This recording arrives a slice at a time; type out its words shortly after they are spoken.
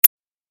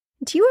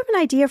Do you have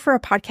an idea for a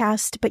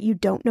podcast, but you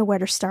don't know where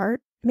to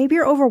start? Maybe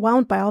you're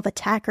overwhelmed by all the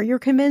tech, or you're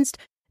convinced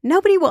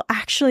nobody will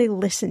actually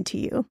listen to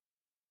you.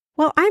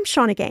 Well, I'm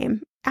Shauna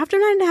Game. After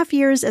 9.5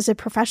 years as a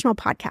professional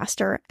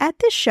podcaster, at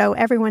this show,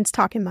 everyone's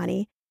talking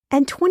money,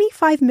 and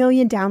 25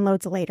 million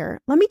downloads later,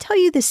 let me tell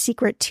you the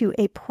secret to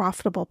a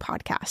profitable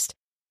podcast.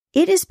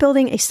 It is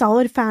building a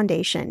solid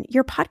foundation,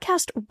 your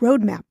podcast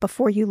roadmap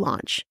before you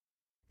launch.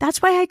 That's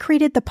why I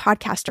created the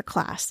Podcaster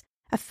Class,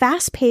 a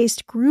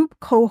fast-paced group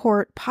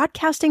cohort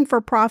podcasting for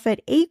profit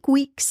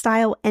 8-week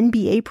style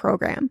MBA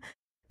program.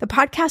 The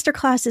Podcaster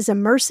Class is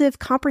immersive,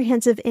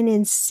 comprehensive, and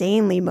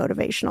insanely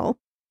motivational.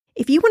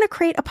 If you want to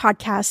create a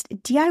podcast,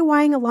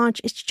 DIYing a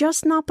launch is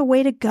just not the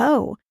way to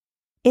go.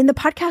 In the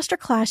Podcaster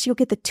Class, you'll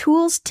get the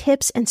tools,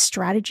 tips, and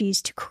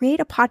strategies to create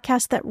a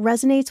podcast that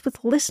resonates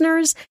with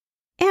listeners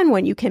and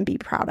one you can be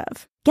proud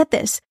of. Get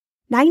this,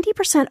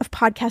 90% of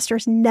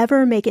podcasters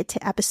never make it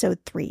to episode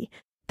 3.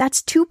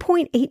 That's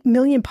 2.8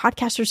 million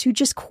podcasters who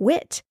just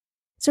quit.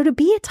 So to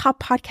be a top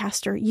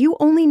podcaster, you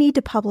only need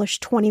to publish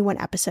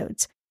 21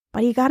 episodes,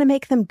 but you got to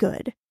make them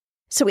good.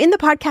 So in the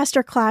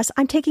Podcaster Class,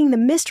 I'm taking the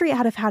mystery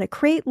out of how to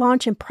create,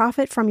 launch, and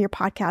profit from your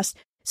podcast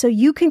so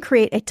you can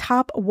create a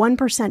top 1%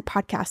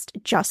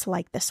 podcast just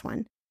like this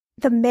one.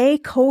 The May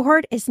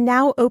cohort is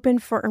now open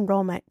for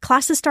enrollment.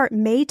 Classes start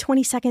May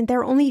 22nd. There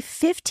are only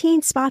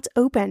 15 spots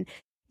open.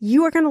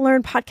 You are going to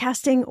learn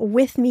podcasting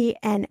with me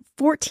and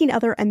 14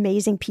 other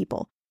amazing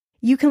people.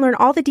 You can learn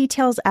all the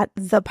details at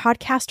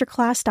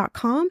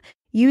thepodcasterclass.com.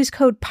 Use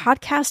code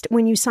PODCAST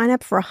when you sign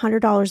up for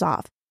 $100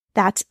 off.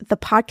 That's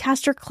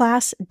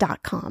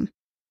thepodcasterclass.com.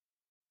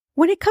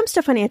 When it comes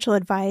to financial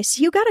advice,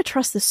 you got to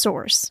trust the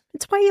source.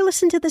 It's why you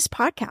listen to this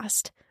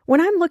podcast.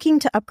 When I'm looking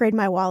to upgrade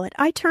my wallet,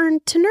 I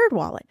turn to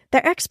NerdWallet.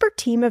 Their expert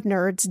team of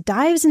nerds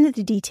dives into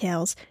the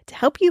details to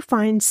help you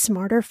find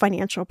smarter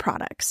financial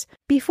products.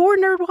 Before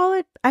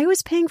NerdWallet, I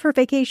was paying for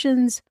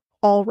vacations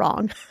all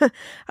wrong.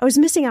 I was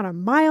missing out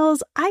on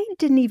miles I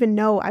didn't even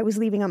know I was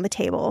leaving on the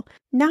table.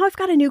 Now I've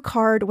got a new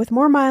card with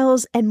more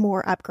miles and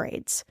more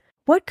upgrades.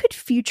 What could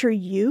future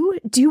you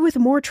do with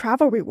more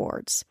travel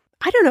rewards?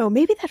 I don't know,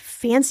 maybe that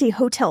fancy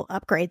hotel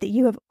upgrade that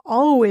you have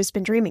always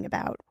been dreaming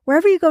about.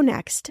 Wherever you go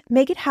next,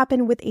 make it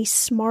happen with a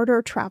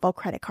smarter travel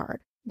credit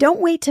card. Don't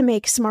wait to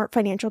make smart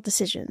financial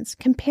decisions.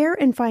 Compare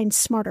and find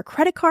smarter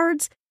credit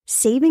cards,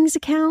 savings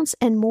accounts,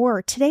 and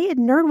more today at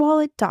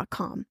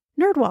nerdwallet.com.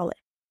 NerdWallet.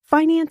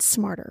 Finance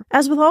smarter.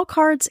 As with all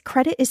cards,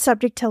 credit is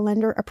subject to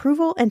lender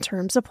approval and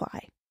terms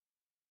apply.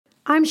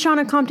 I'm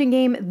Shauna Compton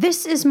Game.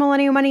 This is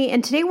Millennial Money,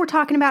 and today we're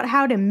talking about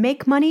how to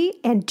make money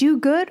and do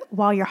good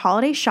while you're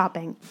holiday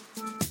shopping.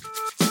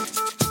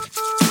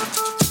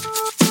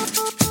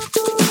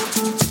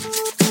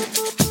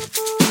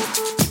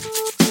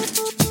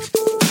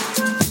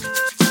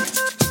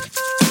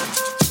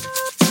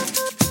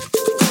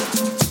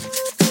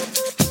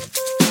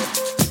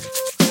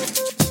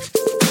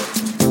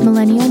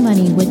 Millennial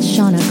Money with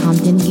Shauna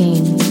Compton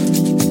Game.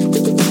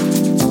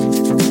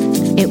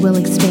 It will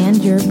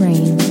expand your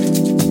brain.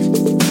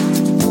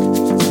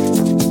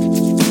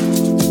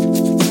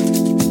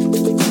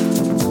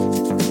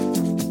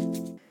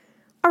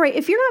 All right,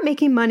 if you're not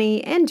making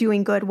money and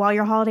doing good while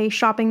you're holiday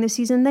shopping this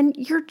season, then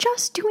you're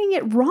just doing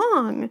it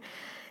wrong.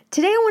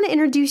 Today, I want to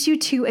introduce you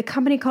to a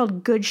company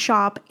called Good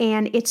Shop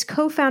and its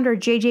co-founder,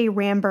 JJ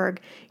Ramberg.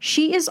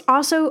 She is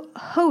also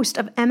host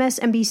of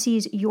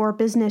MSNBC's Your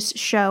Business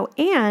show,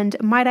 and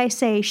might I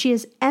say, she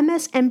is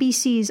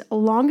MSNBC's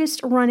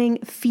longest-running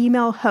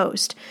female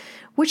host,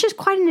 which is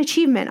quite an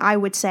achievement, I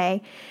would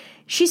say.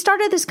 She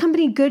started this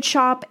company, Good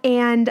Shop,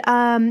 and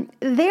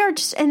they are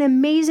just an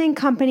amazing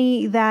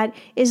company that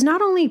is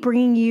not only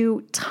bringing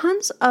you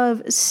tons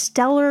of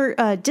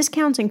stellar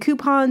discounts and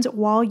coupons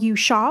while you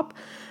shop,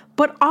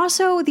 but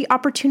also the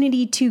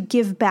opportunity to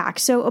give back.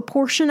 So a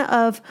portion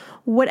of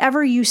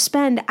whatever you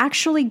spend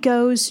actually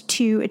goes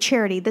to a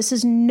charity. This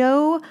is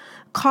no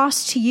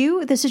cost to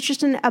you. This is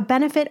just a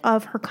benefit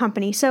of her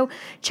company. So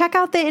check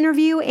out the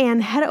interview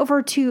and head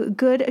over to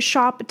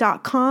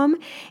goodshop.com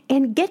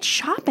and get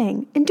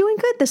shopping and doing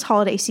good this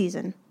holiday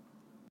season.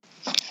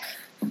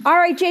 All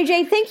right,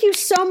 JJ, thank you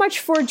so much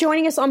for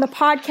joining us on the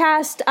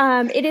podcast.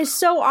 It is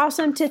so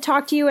awesome to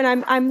talk to you,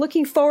 and I'm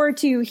looking forward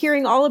to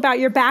hearing all about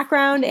your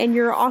background and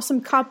your awesome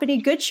company,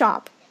 Good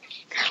Shop.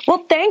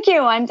 Well, thank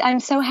you.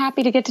 I'm so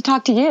happy to get to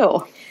talk to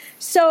you.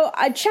 So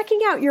checking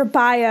out your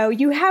bio,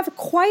 you have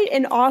quite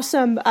an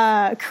awesome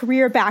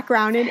career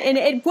background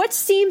and what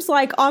seems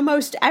like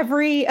almost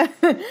every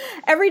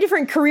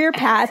different career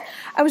path.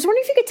 I was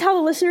wondering if you could tell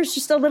the listeners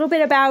just a little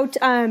bit about,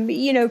 kind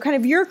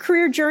of your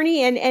career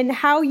journey and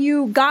how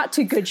you got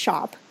to Good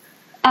Shop.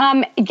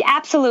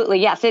 Absolutely,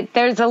 yes.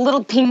 There's a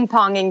little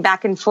ping-ponging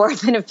back and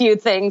forth in a few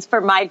things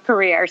for my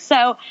career.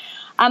 So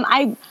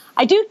I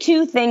do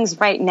two things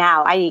right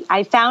now.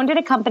 I founded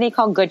a company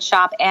called Good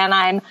Shop, and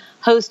I'm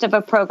host of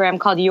a program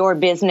called Your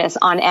Business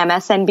on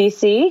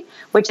MSNBC,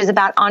 which is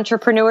about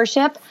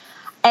entrepreneurship.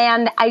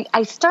 And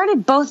I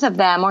started both of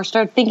them, or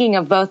started thinking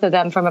of both of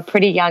them from a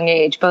pretty young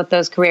age, both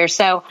those careers.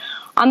 So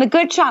on the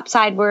Good Shop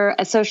side, we're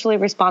a socially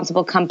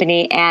responsible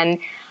company, and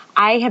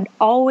I had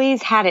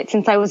always had it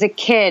since I was a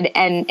kid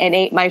and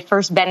ate my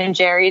first Ben &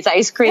 Jerry's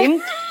ice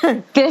cream.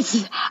 I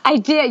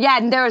did. Yeah.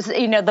 And there was,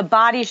 the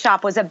Body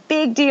Shop was a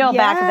big deal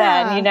back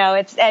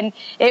then,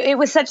 it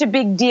was such a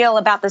big deal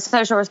about the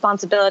social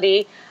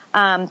responsibility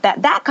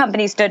that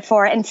company stood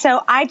for. And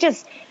so I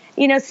just,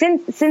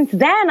 since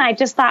then, I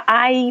just thought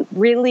I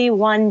really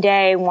one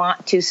day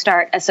want to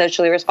start a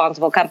socially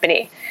responsible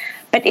company.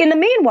 But in the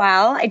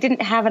meanwhile, I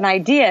didn't have an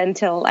idea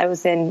until I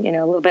was a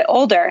little bit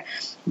older.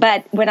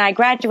 But when I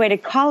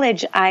graduated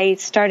college, I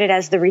started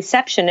as the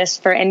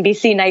receptionist for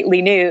NBC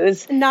Nightly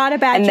News. Not a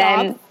bad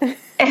job.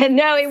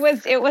 No,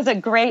 it was a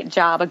great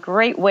job, a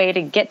great way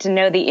to get to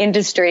know the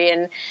industry,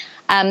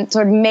 and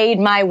sort of made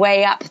my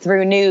way up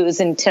through news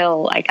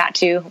until I got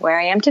to where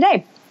I am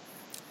today.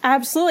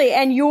 Absolutely.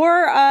 And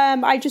you're,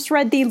 I just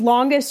read, the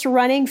longest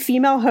running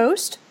female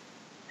host.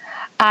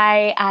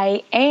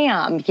 I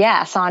am,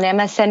 yes, on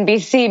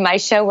MSNBC. My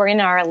show, we're in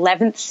our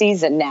 11th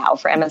season now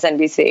for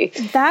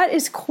MSNBC. That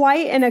is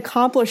quite an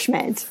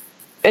accomplishment.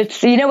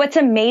 It's, what's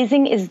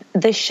amazing is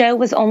the show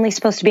was only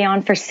supposed to be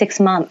on for 6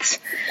 months.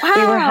 Wow.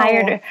 We were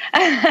hired.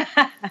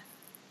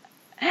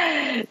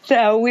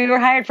 So we were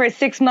hired for a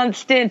 6-month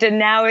stint, and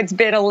now it's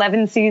been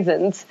 11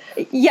 seasons.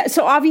 Yeah.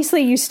 So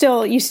obviously you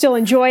still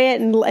enjoy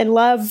it and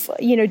love,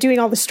 doing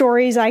all the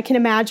stories, I can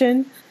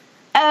imagine.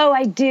 Oh,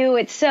 I do.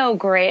 It's so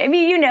great. I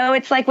mean,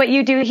 it's like what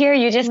you do here.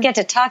 You just get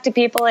to talk to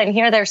people and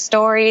hear their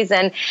stories.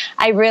 And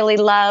I really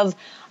love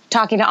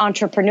talking to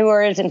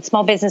entrepreneurs and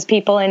small business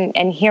people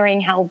and hearing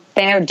how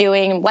they're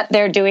doing and what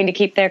they're doing to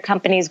keep their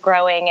companies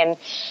growing.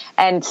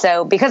 And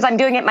so because I'm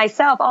doing it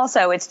myself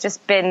also, it's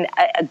just been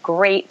a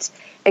great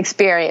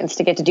experience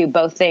to get to do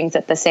both things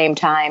at the same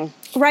time.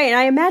 Right. And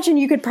I imagine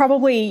you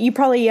probably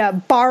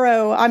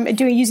borrow,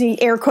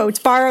 using air quotes,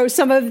 borrow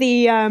some of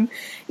the,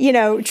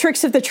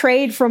 tricks of the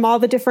trade from all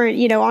the different,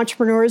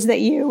 entrepreneurs that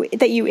you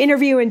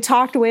interview and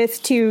talked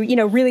with to,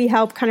 really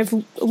help kind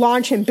of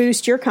launch and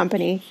boost your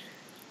company.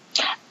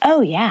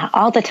 Oh, yeah,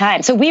 all the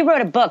time. So we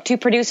wrote a book, two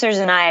producers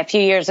and I, a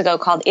few years ago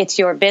called It's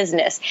Your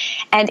Business.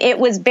 And it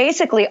was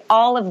basically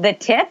all of the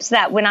tips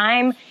that when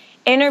I'm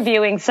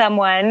interviewing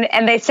someone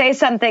and they say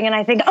something and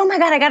I think, oh my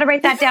God, I got to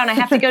write that down. I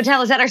have to go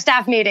tell us at our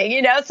staff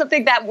meeting,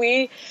 something that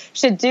we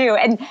should do.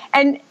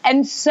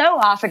 And so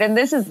often, and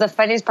this is the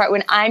funniest part,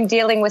 when I'm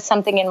dealing with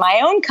something in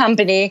my own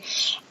company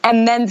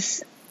and then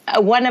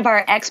one of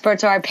our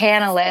experts or our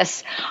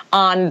panelists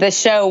on the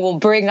show will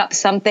bring up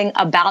something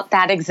about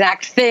that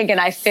exact thing. And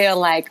I feel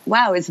like,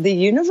 wow, is the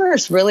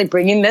universe really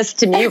bringing this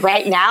to me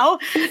right now?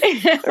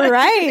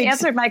 Right.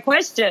 Answered my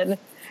question.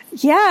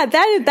 Yeah,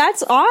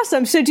 that's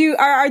awesome. So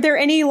are there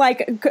any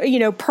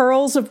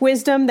pearls of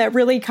wisdom that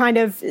really kind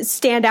of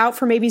stand out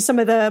for maybe some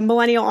of the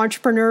millennial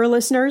entrepreneur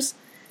listeners?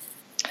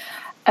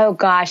 Oh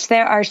gosh,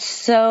 there are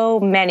so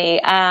many.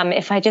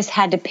 If I just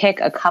had to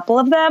pick a couple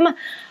of them,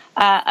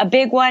 a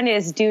big one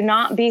is do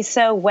not be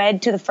so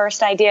wed to the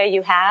first idea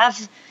you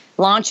have.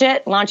 Launch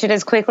it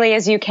as quickly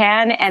as you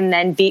can, and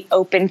then be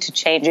open to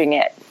changing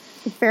it.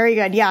 Very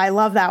good. Yeah, I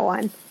love that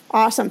one.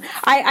 Awesome.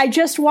 I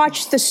just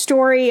watched the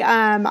story,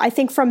 I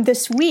think from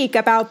this week,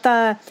 about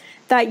that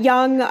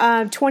young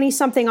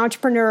 20-something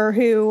entrepreneur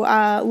who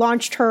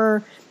launched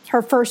her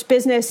first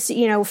business,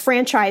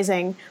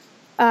 franchising.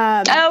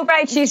 Oh,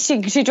 right.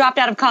 She dropped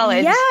out of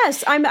college.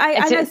 Yes.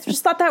 I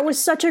just thought that was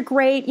such a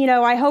great,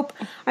 I hope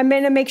I'm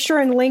going to make sure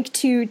and link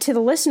to the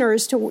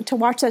listeners to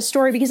watch that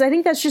story, because I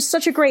think that's just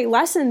such a great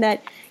lesson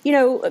that,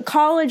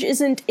 college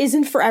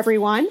isn't for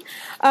everyone.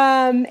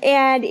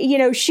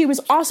 And, she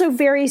was also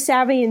very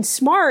savvy and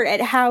smart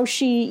at how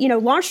she,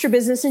 launched her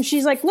business. And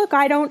she's like, look,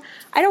 I don't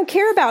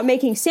care about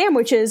making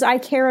sandwiches. I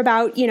care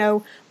about,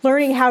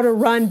 learning how to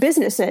run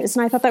businesses.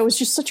 And I thought that was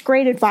just such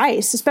great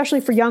advice,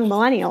 especially for young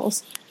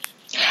millennials.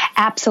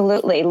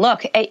 Absolutely.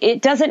 Look,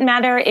 it doesn't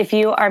matter if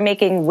you are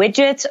making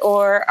widgets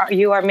or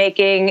you are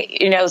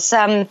making,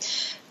 some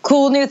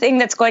cool new thing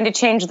that's going to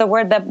change the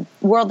world,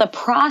 the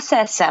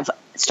process of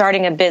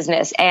starting a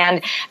business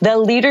and the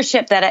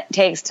leadership that it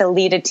takes to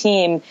lead a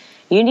team.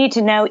 You need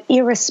to know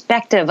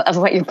irrespective of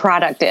what your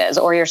product is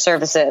or your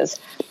service is.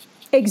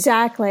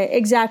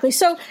 Exactly.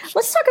 So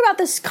let's talk about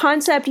this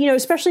concept,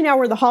 especially now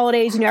we're the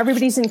holidays,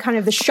 everybody's in kind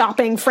of the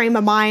shopping frame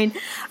of mind.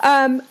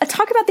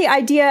 Talk about the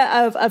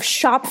idea of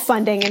shop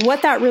funding and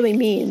what that really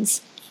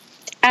means.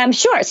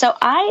 Sure. So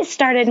I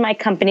started my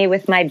company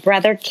with my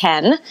brother,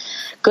 Ken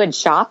Good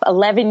Shop,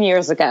 11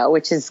 years ago,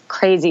 which is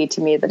crazy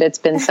to me that it's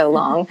been so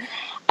long.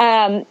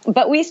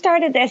 But we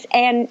started this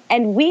and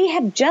we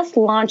have just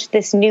launched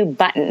this new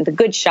button, the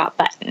Good Shop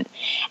button.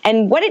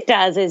 And what it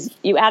does is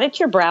you add it to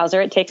your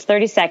browser. It takes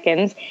 30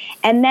 seconds.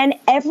 And then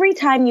every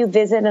time you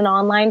visit an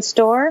online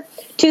store,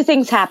 two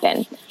things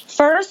happen.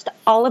 First,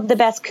 all of the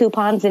best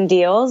coupons and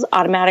deals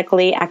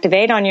automatically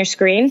activate on your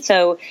screen.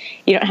 So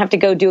you don't have to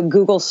go do a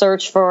Google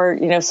search for,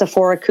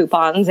 Sephora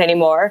coupons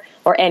anymore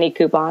or any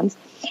coupons.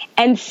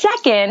 And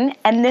second,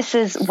 and this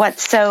is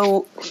what's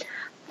so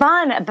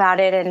fun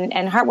about it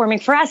and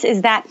heartwarming for us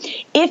is that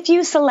if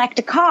you select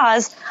a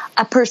cause,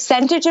 a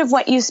percentage of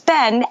what you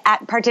spend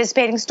at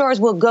participating stores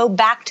will go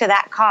back to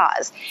that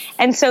cause.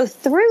 And so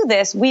through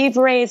this, we've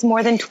raised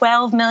more than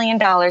 $12 million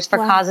for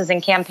causes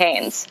and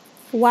campaigns.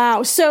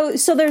 Wow. So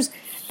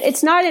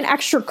it's not an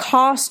extra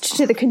cost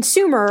to the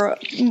consumer.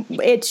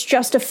 It's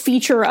just a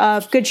feature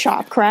of Good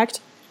Shop,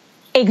 correct?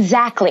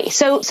 Exactly.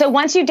 So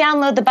once you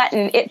download the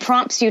button, it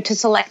prompts you to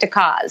select a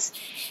cause.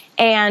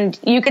 And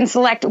you can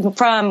select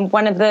from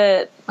one of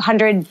the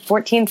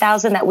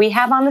 114,000 that we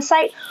have on the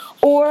site,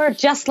 or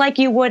just like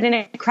you would in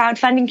a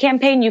crowdfunding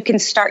campaign, you can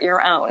start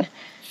your own.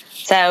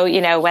 So,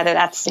 whether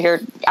that's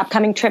your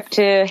upcoming trip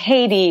to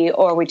Haiti,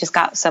 or we just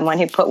got someone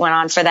who put one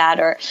on for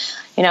that, or,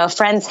 a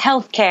friend's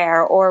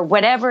healthcare, or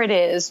whatever it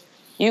is,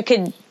 you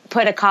could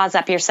put a cause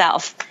up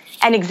yourself.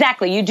 And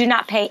exactly, you do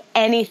not pay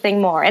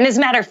anything more. And as a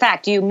matter of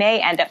fact, you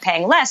may end up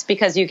paying less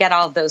because you get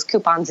all of those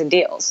coupons and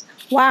deals.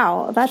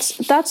 Wow,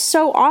 that's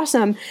so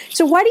awesome.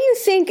 So why do you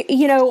think,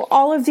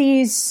 all of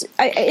these,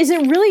 is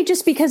it really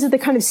just because of the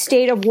kind of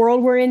state of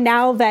world we're in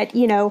now that,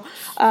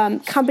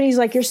 companies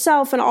like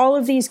yourself and all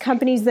of these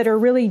companies that are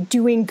really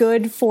doing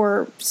good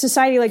for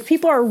society, like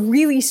people are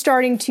really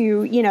starting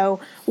to,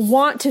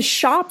 want to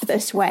shop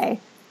this way?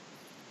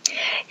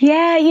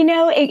 Yeah,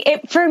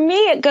 for me,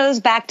 it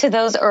goes back to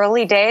those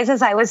early days,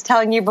 as I was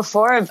telling you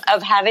before,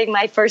 of having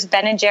my first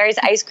Ben & Jerry's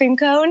ice cream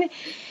cone.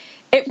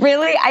 It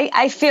really,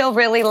 I feel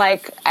really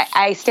like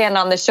I stand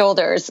on the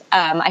shoulders.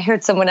 I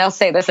heard someone else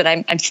say this,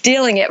 and I'm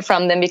stealing it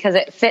from them because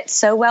it fits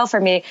so well for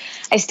me.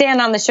 I stand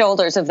on the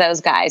shoulders of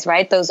those guys,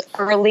 right? Those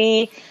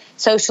early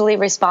socially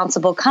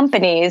responsible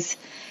companies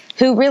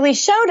who really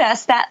showed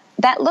us that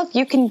look,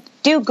 you can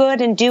do good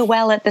and do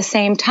well at the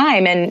same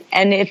time. And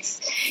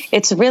it's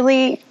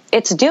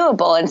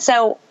doable. And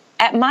so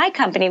at my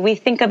company, we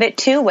think of it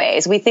two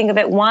ways. We think of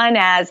it, one,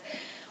 as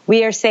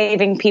we are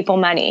saving people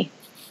money.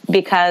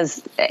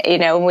 Because,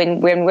 when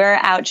we're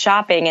out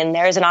shopping and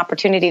there's an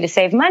opportunity to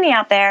save money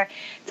out there,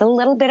 it's a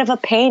little bit of a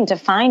pain to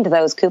find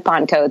those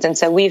coupon codes. And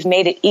so we've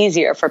made it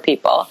easier for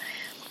people.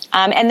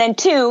 And then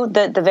two,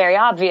 the very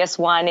obvious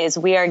one is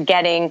we are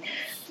getting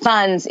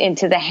funds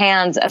into the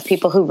hands of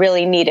people who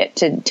really need it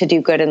to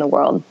do good in the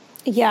world.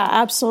 Yeah,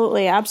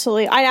 absolutely.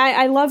 Absolutely.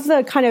 I love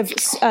the kind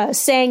of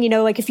saying,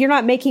 like if you're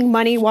not making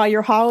money while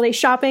you're holiday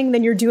shopping,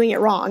 then you're doing it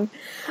wrong.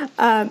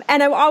 And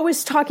I'm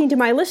always talking to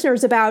my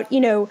listeners about,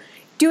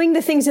 doing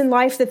the things in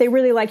life that they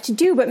really like to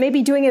do, but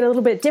maybe doing it a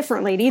little bit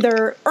differently to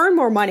either earn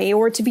more money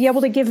or to be able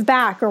to give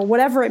back or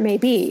whatever it may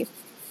be.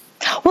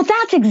 Well,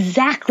 that's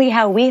exactly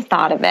how we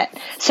thought of it.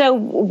 So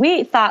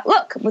we thought,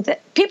 look,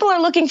 people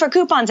are looking for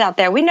coupons out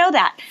there. We know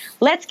that.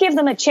 Let's give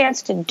them a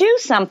chance to do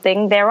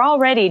something they're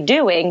already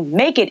doing,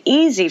 make it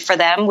easy for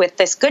them with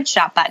this Good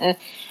Shop button,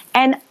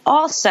 and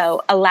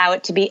also allow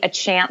it to be a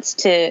chance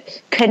to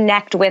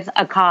connect with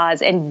a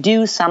cause and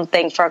do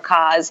something for a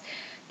cause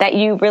that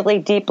you really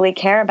deeply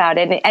care about.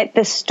 And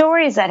the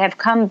stories that have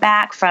come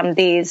back from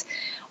these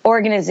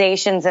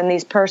organizations and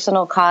these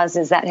personal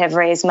causes that have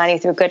raised money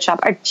through Good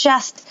Shop are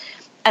just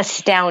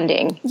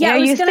astounding. Yeah,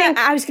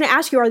 I was going to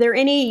ask you, are there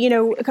any,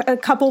 a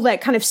couple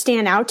that kind of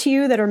stand out to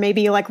you that are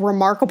maybe like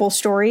remarkable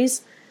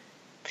stories?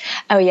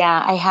 Oh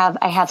yeah, I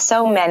have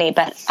so many,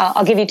 but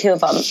I'll give you two of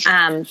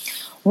them.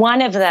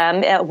 One of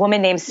them, a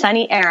woman named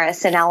Sunny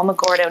Aris in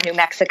Alamogordo, New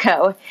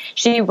Mexico.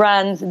 She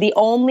runs the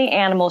only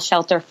animal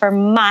shelter for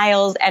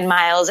miles and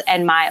miles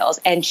and miles.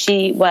 And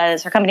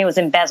her company was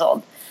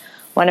embezzled.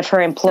 One of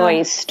her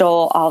employees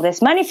stole all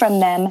this money from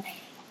them.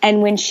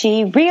 And when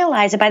she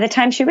realized it, by the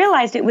time she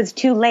realized it was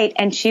too late,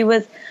 and she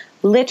was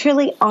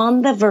literally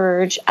on the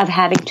verge of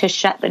having to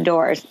shut the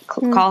doors,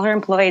 call her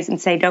employees and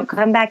say, don't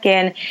come back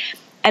in.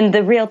 And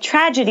the real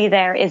tragedy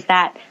there is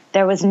that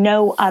there was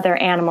no other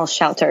animal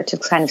shelter to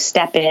kind of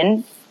step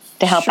in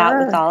to help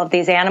out with all of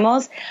these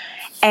animals.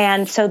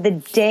 And so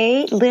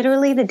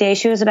literally the day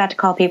she was about to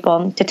call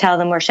people to tell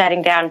them we're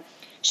shutting down,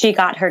 she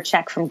got her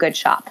check from Good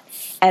Shop.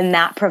 And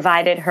that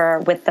provided her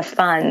with the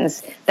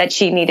funds that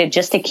she needed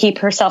just to keep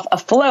herself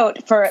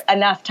afloat for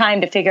enough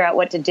time to figure out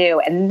what to do.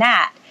 And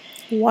that,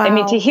 wow. I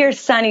mean, to hear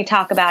Sunny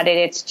talk about it,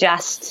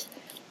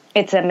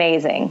 it's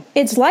amazing.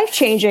 It's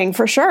life-changing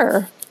for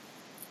sure.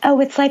 Oh,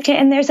 it's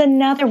life-changing. And there's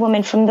another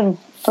woman from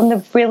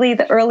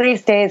the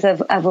earliest days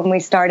of when we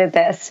started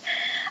this.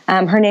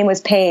 Her name was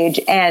Paige,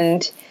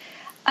 and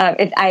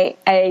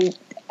I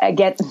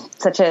get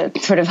such a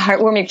sort of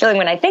heartwarming feeling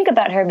when I think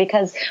about her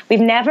because we've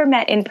never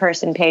met in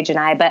person, Paige and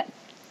I, but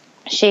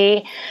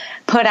she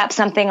put up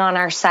something on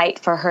our site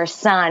for her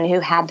son who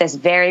had this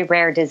very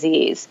rare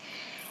disease.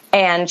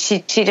 And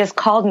she just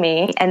called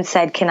me and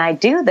said, can I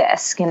do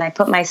this? Can I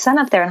put my son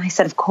up there? And I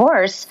said, of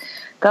course,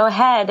 go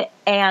ahead.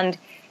 And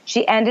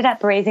she ended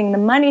up raising the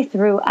money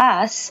through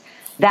us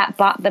that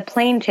bought the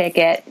plane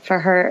ticket for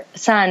her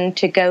son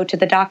to go to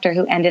the doctor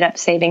who ended up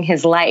saving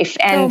his life.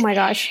 And oh my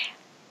gosh.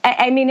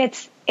 I mean,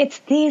 it's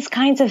these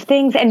kinds of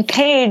things. And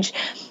Paige,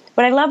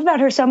 what I love about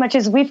her so much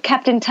is we've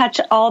kept in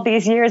touch all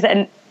these years.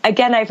 And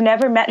again, I've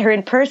never met her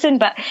in person,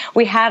 but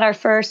we had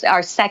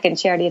our second,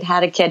 she already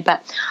had a kid,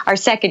 but our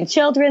second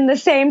children the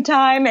same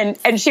time.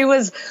 And she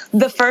was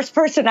the first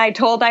person I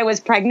told I was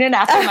pregnant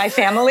after my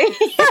family.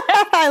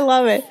 I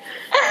love it.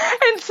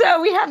 And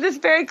so we have this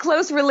very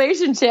close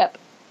relationship.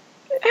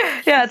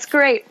 Yeah, it's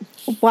great.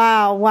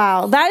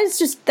 Wow.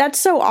 That's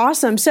so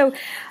awesome. So,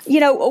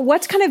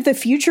 what's kind of the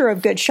future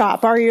of Good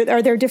Shop?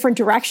 Are there different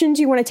directions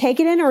you want to take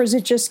it in, or is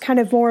it just kind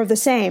of more of the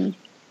same?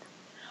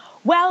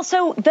 Well,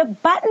 so the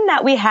button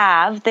that we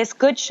have, this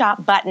Good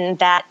Shop button,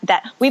 that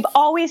we've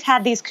always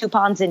had these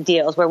coupons and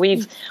deals where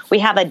we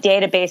have a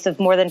database of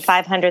more than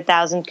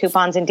 500,000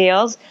 coupons and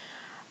deals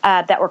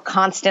that we're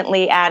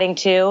constantly adding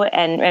to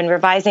and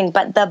revising.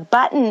 But the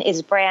button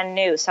is brand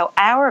new. So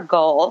our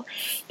goal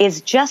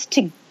is just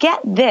to get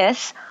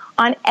this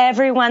on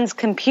everyone's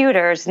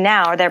computers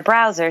now, or their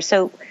browsers,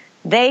 so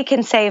they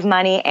can save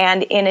money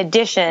and, in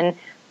addition,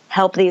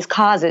 help these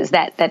causes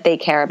that they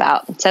care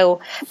about. So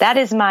that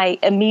is my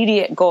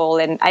immediate goal.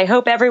 And I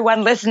hope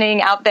everyone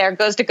listening out there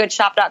goes to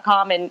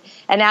goodshop.com and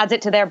adds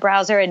it to their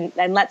browser and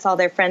lets all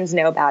their friends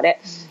know about it.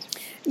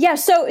 Yeah,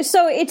 so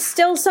it's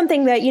still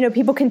something that,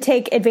 people can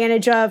take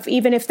advantage of,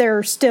 even if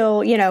they're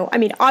still,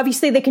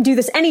 obviously they can do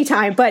this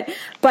anytime, but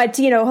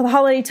the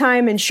holiday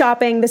time and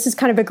shopping, this is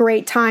kind of a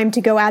great time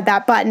to go add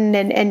that button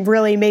and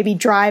really maybe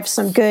drive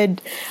some good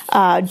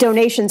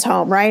donations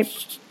home, right?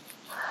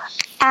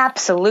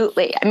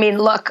 Absolutely. I mean,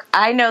 look,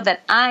 I know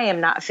that I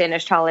am not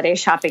finished holiday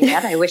shopping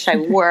yet. I wish I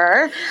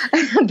were,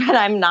 but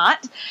I'm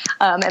not.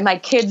 And my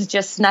kids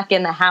just snuck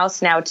in the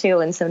house now, too.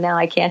 And so now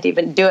I can't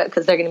even do it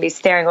because they're going to be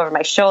staring over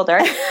my shoulder.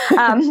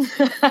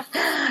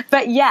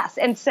 But yes.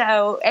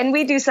 And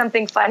we do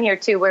something fun here,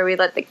 too, where we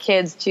let the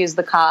kids choose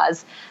the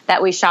cause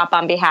that we shop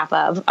on behalf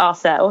of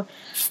also.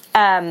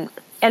 And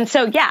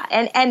so, yeah,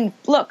 and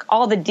look,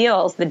 all the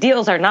deals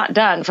are not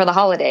done for the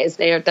holidays.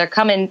 They're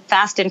coming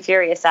fast and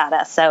furious at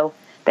us. So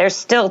there's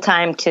still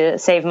time to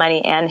save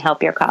money and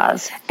help your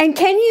cause. And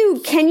can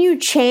you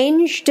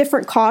change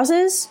different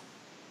causes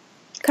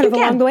kind of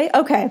along the way?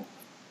 Okay.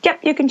 Yep,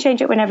 you can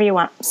change it whenever you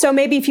want. So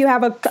maybe if you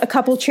have a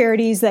couple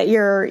charities that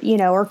you're,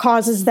 or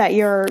causes that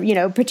you're,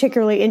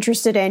 particularly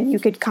interested in, you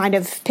could kind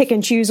of pick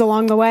and choose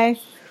along the way?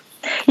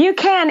 You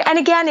can. And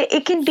again,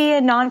 it can be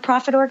a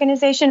nonprofit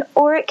organization,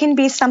 or it can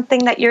be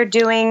something that you're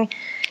doing,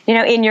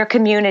 in your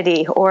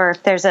community, or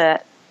if there's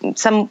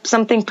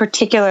something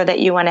particular that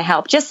you want to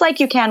help. Just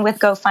like you can with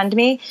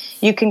GoFundMe,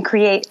 you can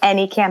create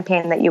any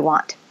campaign that you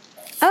want.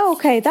 Oh,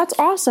 okay. That's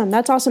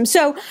awesome.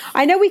 So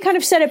I know we kind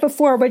of said it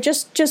before, but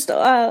just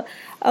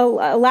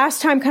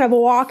last time, kind of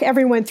walk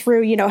everyone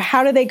through,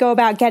 how do they go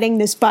about getting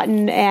this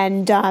button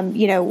and,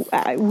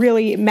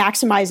 really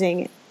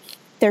maximizing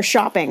their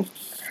shopping?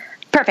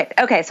 Perfect.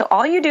 Okay. So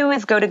all you do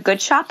is go to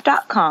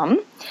goodshop.com.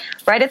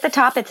 Right at the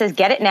top, it says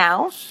Get It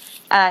Now.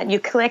 You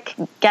click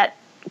Get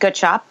Good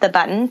Shop, the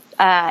button,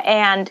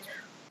 and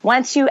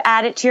once you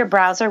add it to your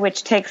browser,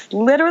 which takes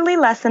literally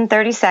less than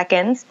 30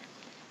 seconds,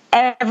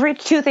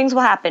 two things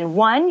will happen.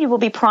 One, you will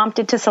be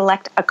prompted to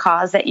select a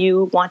cause that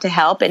you want to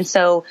help, and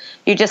so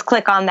you just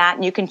click on that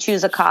and you can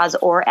choose a cause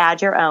or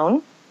add your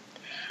own.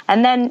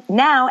 And then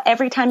now,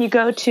 every time you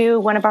go to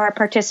one of our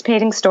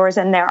participating stores,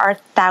 and there are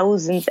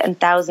thousands and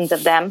thousands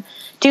of them,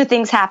 two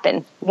things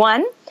happen.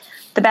 One,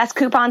 the best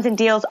coupons and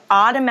deals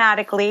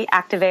automatically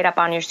activate up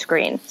on your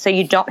screen, so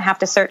you don't have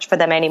to search for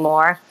them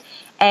anymore.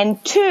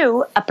 And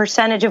two, a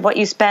percentage of what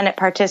you spend at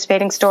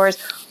participating stores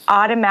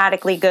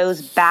automatically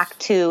goes back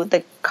to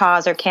the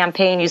cause or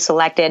campaign you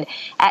selected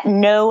at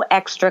no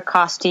extra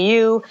cost to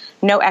you,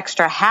 no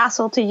extra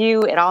hassle to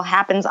you. It all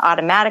happens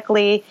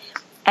automatically,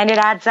 and it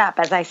adds up.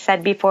 As I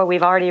said before,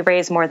 we've already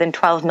raised more than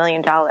 $12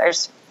 million.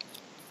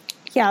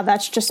 Yeah,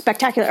 that's just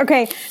spectacular.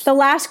 Okay, the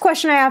last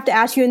question I have to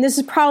ask you, and this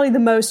is probably the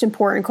most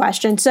important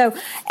question. So,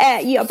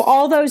 of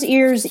all those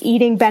ears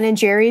eating Ben &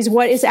 Jerry's,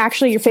 what is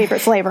actually your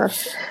favorite flavor?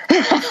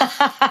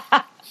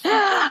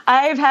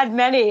 I've had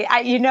many.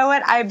 You know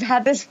what? I've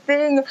had this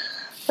thing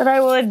that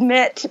I will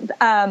admit,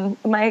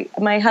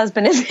 my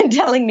husband has been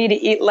telling me to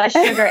eat less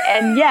sugar,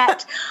 and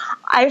yet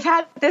I've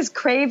had this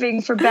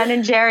craving for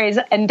Ben & Jerry's,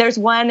 and there's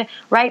one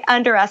right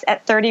under us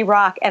at 30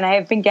 Rock, and I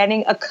have been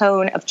getting a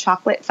cone of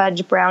chocolate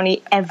fudge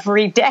brownie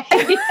every day.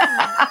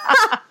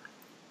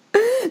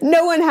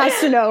 No one has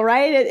to know,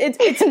 right?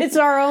 It's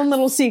our own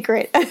little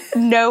secret.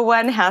 No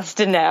one has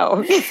to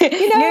know.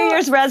 New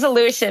Year's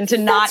resolution to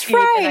not eat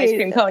an ice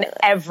cream cone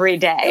every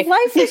day.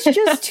 Life is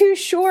just too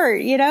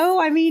short,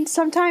 I mean,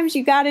 sometimes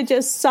you got to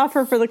just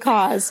suffer for the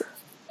cause.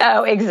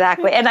 Oh,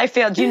 exactly. And I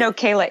feel, do you know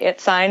Kayla It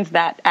Signs,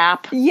 that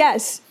app?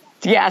 Yes.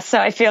 Yeah, so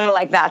I feel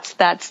like that's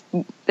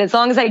as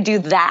long as I do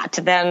that,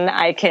 then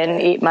I can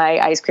eat my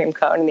ice cream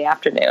cone in the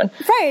afternoon.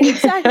 Right,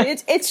 exactly.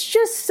 It's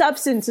just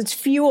substance. It's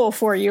fuel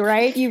for you,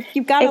 right?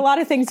 You've got a lot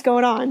of things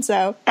going on.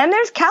 So, and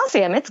there's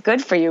calcium. It's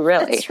good for you,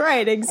 really. That's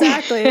right.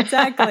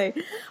 Exactly.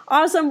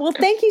 Awesome. Well,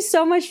 thank you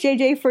so much,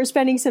 JJ, for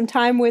spending some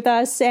time with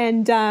us.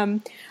 And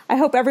I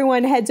hope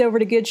everyone heads over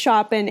to Good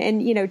Shop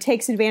and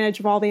takes advantage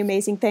of all the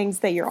amazing things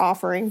that you're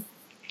offering.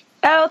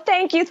 Oh,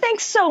 thank you.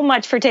 Thanks so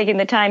much for taking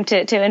the time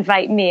to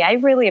invite me. I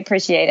really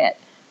appreciate it.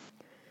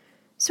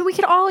 So we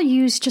could all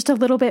use just a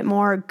little bit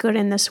more good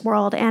in this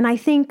world. And I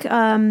think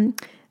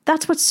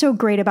that's what's so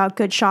great about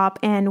Good Shop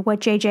and what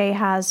JJ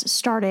has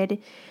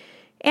started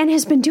and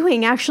has been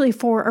doing actually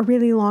for a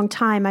really long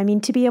time. I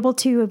mean, to be able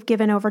to have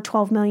given over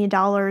 $12 million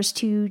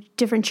to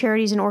different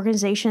charities and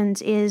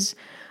organizations is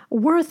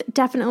worth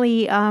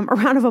definitely a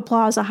round of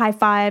applause, a high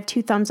five,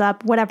 2 thumbs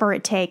up, whatever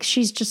it takes.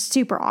 She's just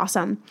super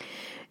awesome.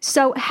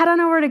 So head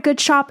on over to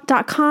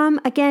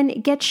goodshop.com.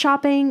 Again, get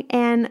shopping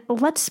and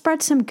let's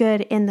spread some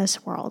good in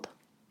this world.